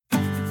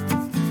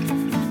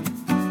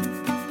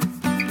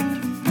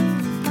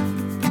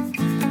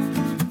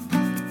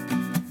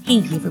Hey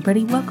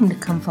everybody, welcome to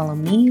Come Follow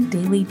Me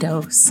Daily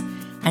Dose.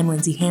 I'm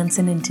Lindsay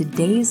Hansen and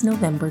today is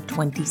November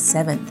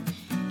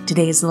 27th.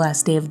 Today is the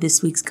last day of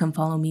this week's Come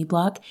Follow Me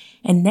block,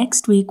 and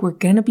next week we're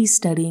going to be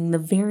studying the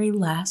very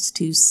last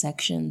two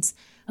sections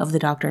of the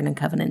Doctrine and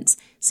Covenants,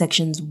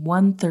 sections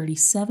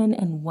 137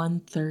 and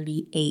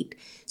 138.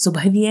 So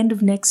by the end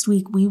of next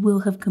week, we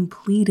will have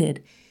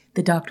completed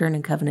the Doctrine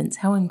and Covenants.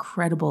 How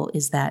incredible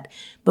is that?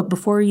 But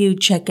before you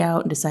check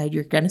out and decide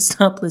you're going to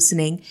stop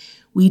listening,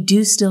 we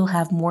do still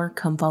have more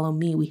Come Follow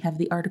Me. We have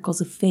the Articles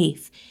of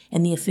Faith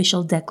and the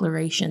official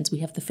declarations. We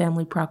have the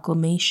Family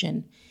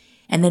Proclamation.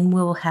 And then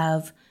we'll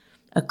have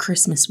a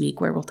Christmas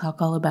week where we'll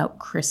talk all about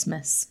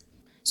Christmas.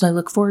 So I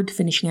look forward to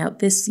finishing out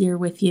this year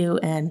with you,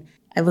 and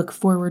I look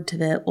forward to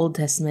the Old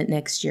Testament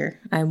next year.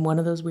 I'm one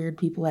of those weird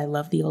people. I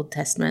love the Old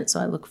Testament,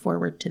 so I look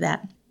forward to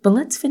that. But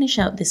let's finish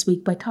out this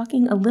week by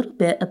talking a little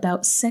bit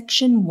about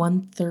section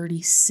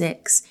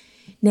 136.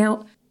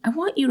 Now, I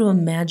want you to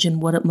imagine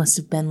what it must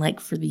have been like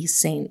for these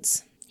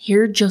saints.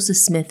 Here, Joseph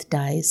Smith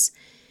dies.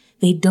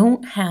 They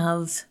don't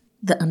have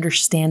the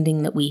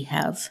understanding that we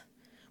have.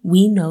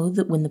 We know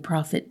that when the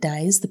prophet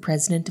dies, the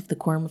president of the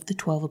Quorum of the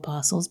 12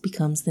 Apostles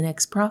becomes the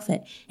next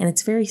prophet, and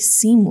it's very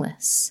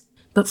seamless.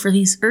 But for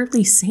these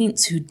early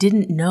saints who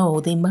didn't know,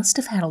 they must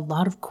have had a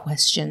lot of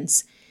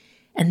questions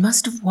and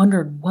must have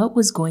wondered what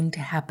was going to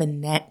happen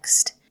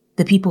next.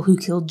 The people who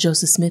killed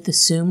Joseph Smith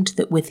assumed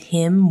that with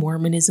him,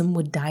 Mormonism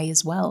would die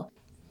as well.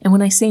 And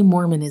when I say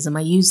Mormonism,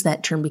 I use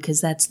that term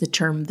because that's the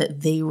term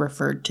that they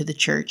referred to the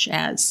church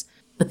as.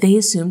 But they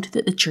assumed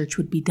that the church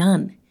would be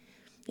done.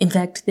 In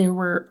fact, there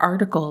were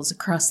articles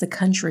across the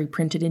country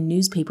printed in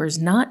newspapers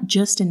not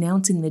just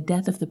announcing the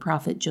death of the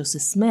prophet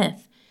Joseph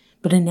Smith,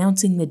 but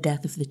announcing the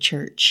death of the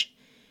church.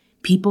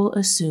 People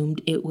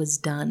assumed it was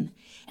done.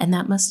 And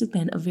that must have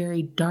been a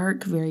very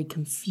dark, very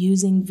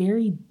confusing,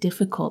 very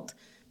difficult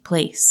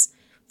place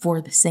for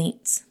the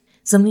saints.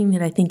 Something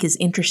that I think is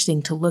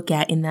interesting to look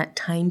at in that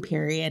time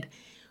period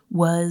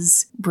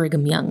was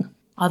Brigham Young.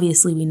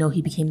 Obviously, we know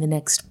he became the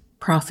next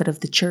prophet of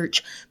the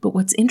church, but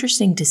what's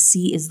interesting to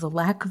see is the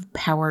lack of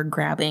power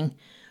grabbing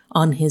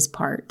on his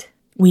part.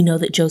 We know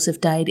that Joseph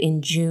died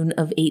in June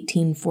of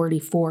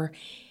 1844,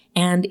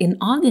 and in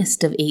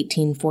August of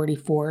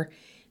 1844,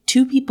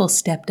 two people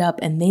stepped up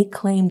and they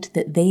claimed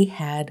that they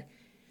had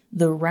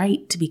the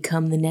right to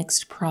become the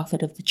next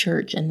prophet of the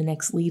church and the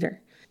next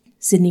leader.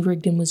 Sidney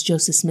Rigdon was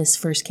Joseph Smith's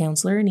first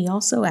counselor, and he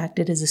also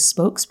acted as a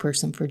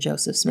spokesperson for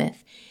Joseph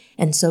Smith.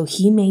 And so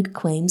he made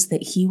claims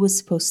that he was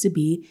supposed to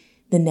be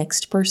the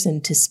next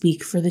person to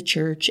speak for the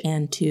church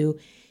and to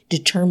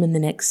determine the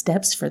next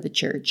steps for the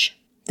church.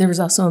 There was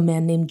also a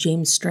man named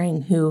James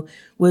Strang who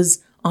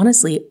was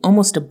honestly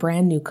almost a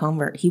brand new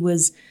convert. He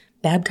was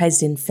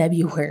baptized in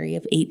February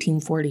of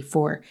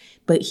 1844,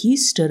 but he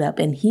stood up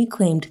and he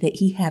claimed that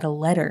he had a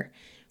letter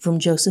from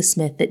Joseph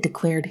Smith that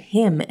declared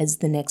him as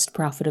the next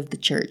prophet of the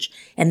church.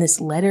 And this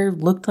letter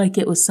looked like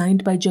it was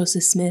signed by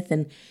Joseph Smith,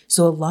 and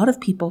so a lot of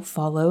people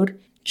followed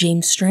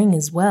James Strang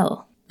as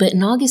well. But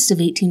in August of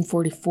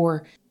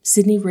 1844,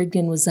 Sidney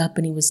Rigdon was up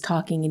and he was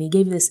talking, and he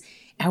gave this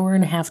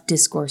hour-and-a-half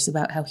discourse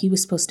about how he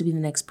was supposed to be the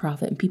next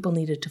prophet and people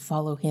needed to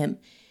follow him.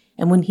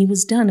 And when he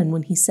was done and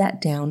when he sat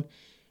down,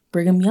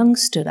 Brigham Young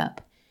stood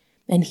up,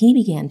 and he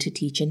began to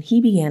teach and he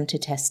began to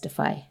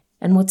testify.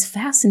 And what's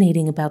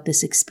fascinating about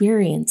this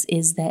experience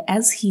is that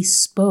as he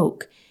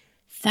spoke,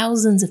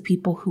 thousands of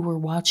people who were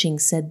watching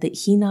said that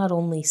he not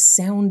only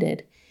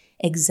sounded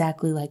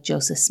exactly like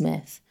Joseph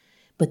Smith,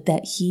 but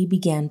that he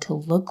began to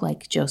look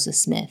like Joseph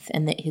Smith,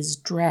 and that his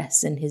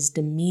dress and his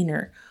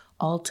demeanor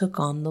all took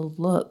on the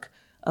look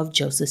of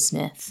Joseph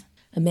Smith.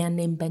 A man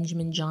named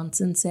Benjamin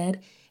Johnson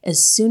said,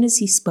 "As soon as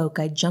he spoke,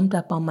 I jumped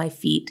up on my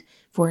feet,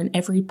 for in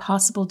every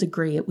possible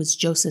degree it was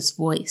Joseph's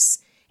voice,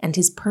 and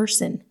his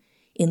person,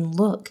 in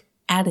look,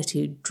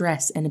 attitude,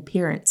 dress, and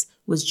appearance,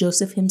 was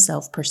Joseph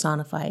himself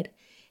personified,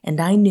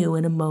 and I knew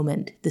in a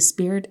moment the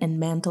spirit and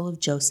mantle of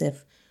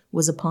Joseph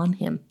was upon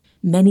him."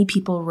 Many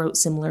people wrote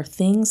similar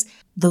things.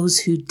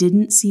 Those who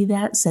didn't see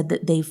that said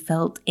that they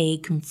felt a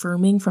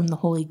confirming from the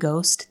Holy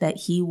Ghost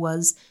that he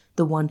was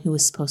the one who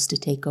was supposed to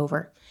take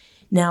over.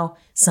 Now,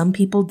 some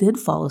people did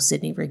follow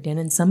Sidney Rigdon,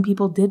 and some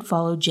people did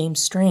follow James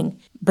Strang,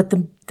 but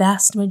the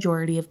vast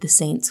majority of the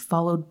saints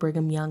followed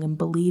Brigham Young and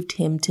believed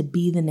him to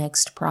be the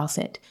next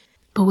prophet.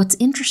 But what's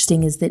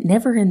interesting is that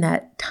never in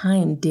that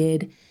time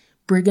did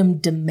Brigham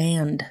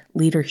demand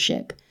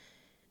leadership.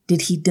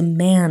 Did he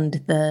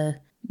demand the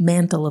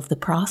mantle of the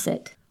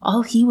prophet?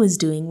 All he was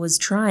doing was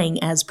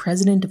trying, as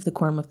president of the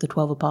Quorum of the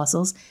 12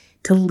 Apostles,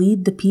 to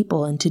lead the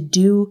people and to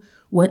do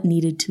what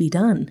needed to be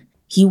done.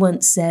 He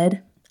once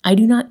said, "I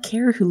do not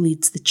care who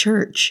leads the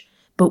church,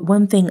 but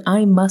one thing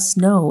I must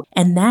know,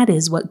 and that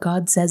is what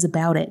God says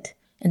about it."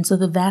 And so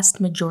the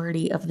vast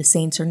majority of the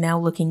saints are now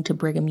looking to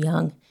Brigham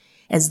Young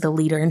as the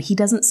leader, and he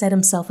doesn't set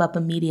himself up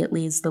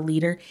immediately as the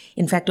leader.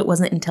 In fact, it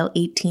wasn't until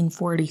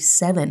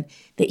 1847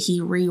 that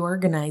he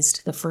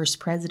reorganized the first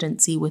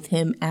presidency with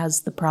him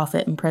as the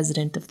prophet and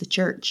president of the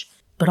church.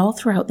 But all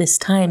throughout this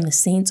time, the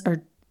saints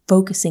are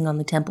focusing on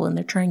the temple, and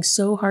they're trying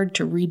so hard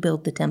to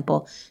rebuild the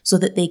temple so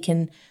that they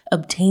can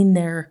obtain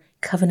their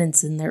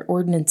covenants and their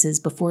ordinances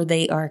before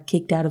they are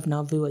kicked out of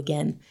Nauvoo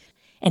again.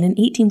 And in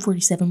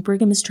 1847,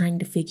 Brigham is trying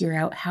to figure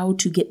out how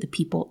to get the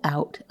people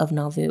out of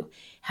Nauvoo,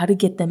 how to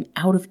get them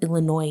out of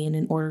Illinois in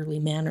an orderly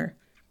manner.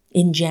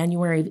 In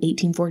January of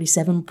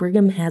 1847,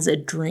 Brigham has a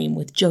dream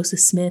with Joseph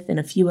Smith and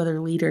a few other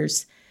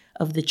leaders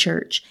of the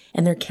church,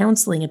 and they're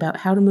counseling about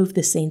how to move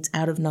the saints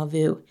out of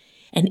Nauvoo.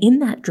 And in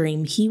that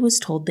dream, he was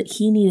told that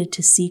he needed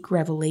to seek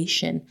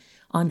revelation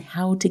on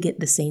how to get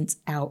the saints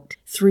out.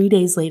 3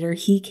 days later,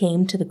 he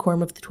came to the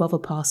Quorum of the 12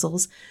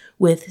 Apostles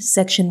with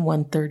section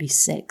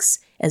 136,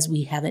 as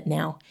we have it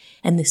now.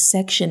 And this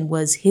section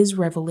was his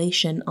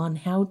revelation on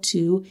how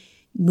to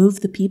move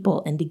the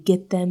people and to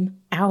get them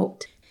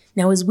out.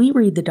 Now, as we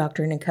read the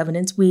Doctrine and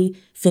Covenants, we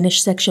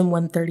finish section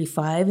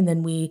 135, and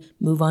then we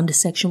move on to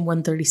section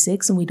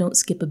 136, and we don't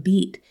skip a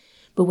beat.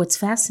 But what's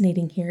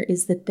fascinating here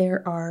is that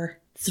there are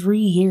 3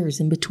 years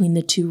in between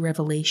the two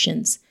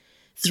revelations.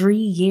 3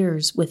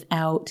 years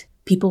without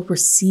people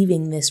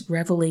receiving this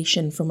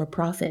revelation from a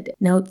prophet.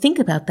 Now, think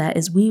about that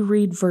as we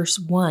read verse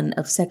 1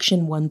 of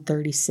section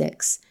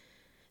 136.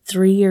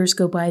 3 years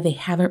go by, they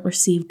haven't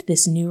received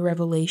this new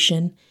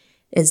revelation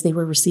as they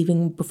were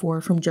receiving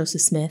before from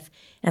Joseph Smith,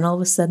 and all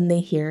of a sudden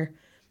they hear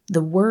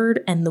the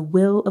word and the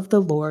will of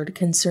the Lord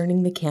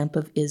concerning the camp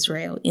of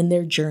Israel in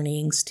their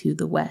journeyings to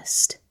the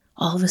west.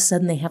 All of a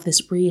sudden they have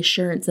this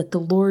reassurance that the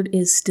Lord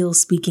is still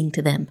speaking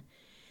to them,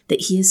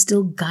 that he is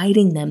still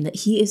guiding them, that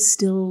he is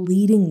still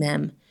leading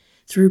them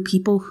through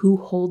people who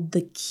hold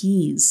the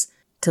keys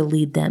to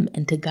lead them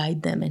and to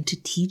guide them and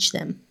to teach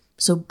them.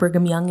 So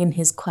Brigham Young, in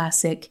his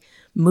classic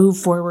move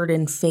forward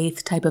in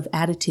faith type of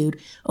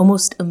attitude,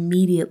 almost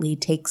immediately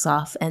takes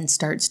off and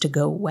starts to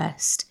go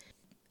west.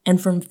 And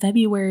from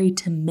February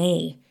to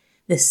May,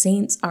 the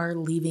saints are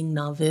leaving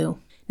Nauvoo.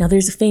 Now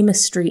there's a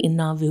famous street in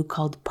Nauvoo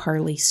called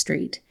Parley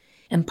Street.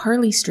 And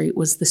Parley Street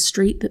was the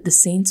street that the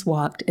saints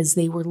walked as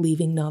they were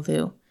leaving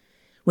Nauvoo.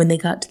 When they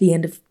got to the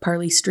end of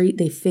Parley Street,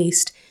 they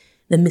faced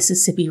the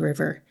Mississippi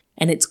River.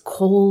 And it's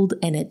cold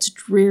and it's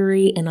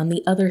dreary, and on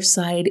the other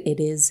side it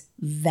is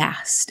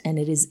vast and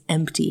it is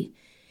empty.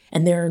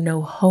 And there are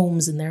no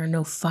homes and there are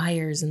no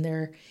fires and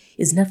there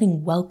is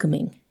nothing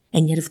welcoming.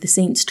 And yet if the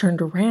saints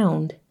turned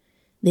around,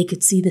 they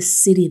could see the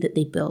city that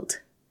they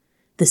built,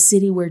 the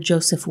city where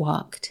Joseph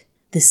walked,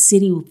 the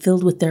city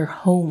filled with their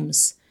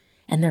homes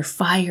and their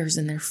fires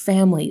and their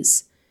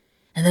families.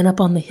 And then up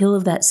on the hill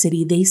of that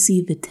city, they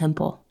see the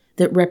temple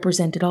that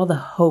represented all the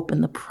hope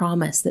and the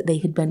promise that they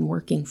had been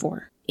working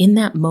for. In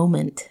that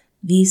moment,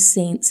 these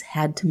saints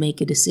had to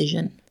make a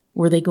decision.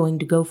 Were they going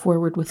to go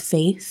forward with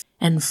faith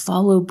and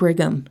follow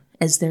Brigham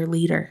as their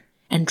leader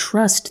and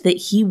trust that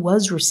he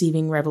was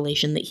receiving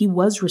revelation, that he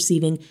was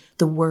receiving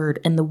the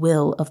word and the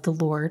will of the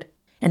Lord,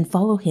 and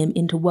follow him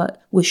into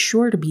what was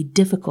sure to be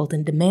difficult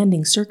and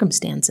demanding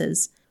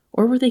circumstances?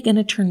 Or were they going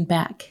to turn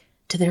back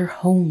to their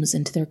homes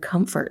and to their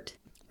comfort,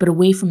 but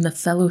away from the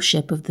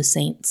fellowship of the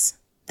saints?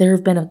 There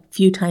have been a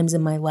few times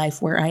in my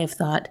life where I have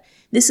thought,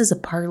 this is a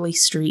Parley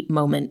Street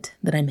moment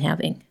that I'm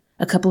having.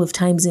 A couple of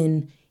times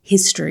in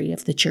history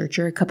of the church,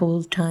 or a couple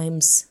of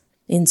times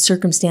in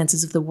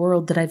circumstances of the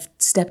world that I've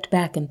stepped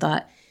back and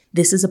thought,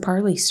 this is a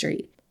Parley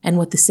Street, and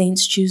what the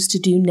saints choose to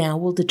do now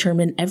will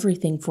determine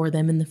everything for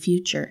them in the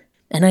future.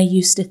 And I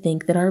used to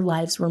think that our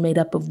lives were made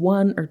up of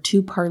 1 or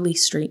 2 Parley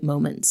Street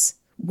moments,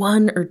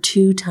 1 or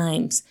 2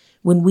 times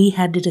when we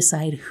had to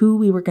decide who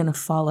we were going to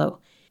follow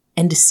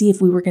and to see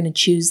if we were going to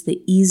choose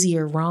the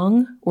easier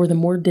wrong or the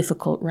more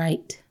difficult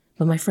right.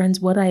 But my friends,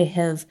 what I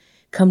have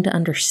come to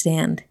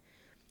understand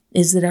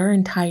is that our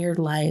entire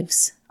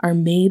lives are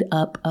made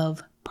up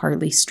of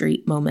Parley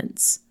Street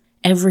moments.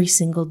 Every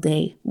single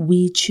day,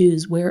 we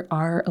choose where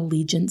our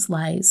allegiance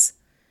lies.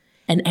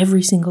 And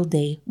every single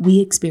day, we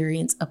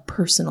experience a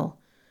personal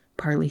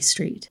Parley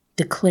Street,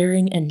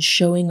 declaring and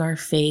showing our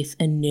faith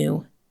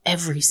anew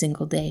every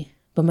single day.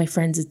 But my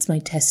friends, it's my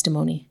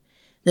testimony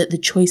that the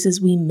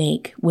choices we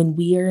make when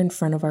we are in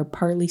front of our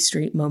Parley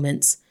Street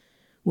moments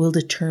will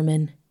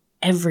determine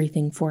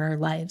everything for our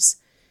lives,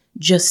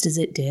 just as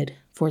it did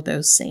for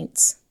those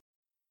saints.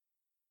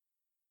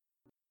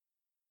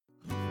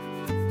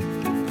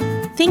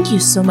 Thank you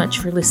so much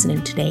for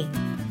listening today.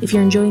 If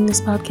you're enjoying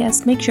this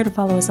podcast, make sure to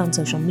follow us on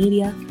social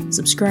media,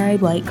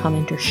 subscribe, like,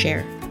 comment, or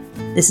share.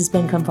 This has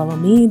been Come Follow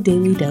Me,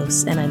 Daily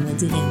Dose, and I'm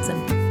Lindsay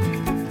Hansen.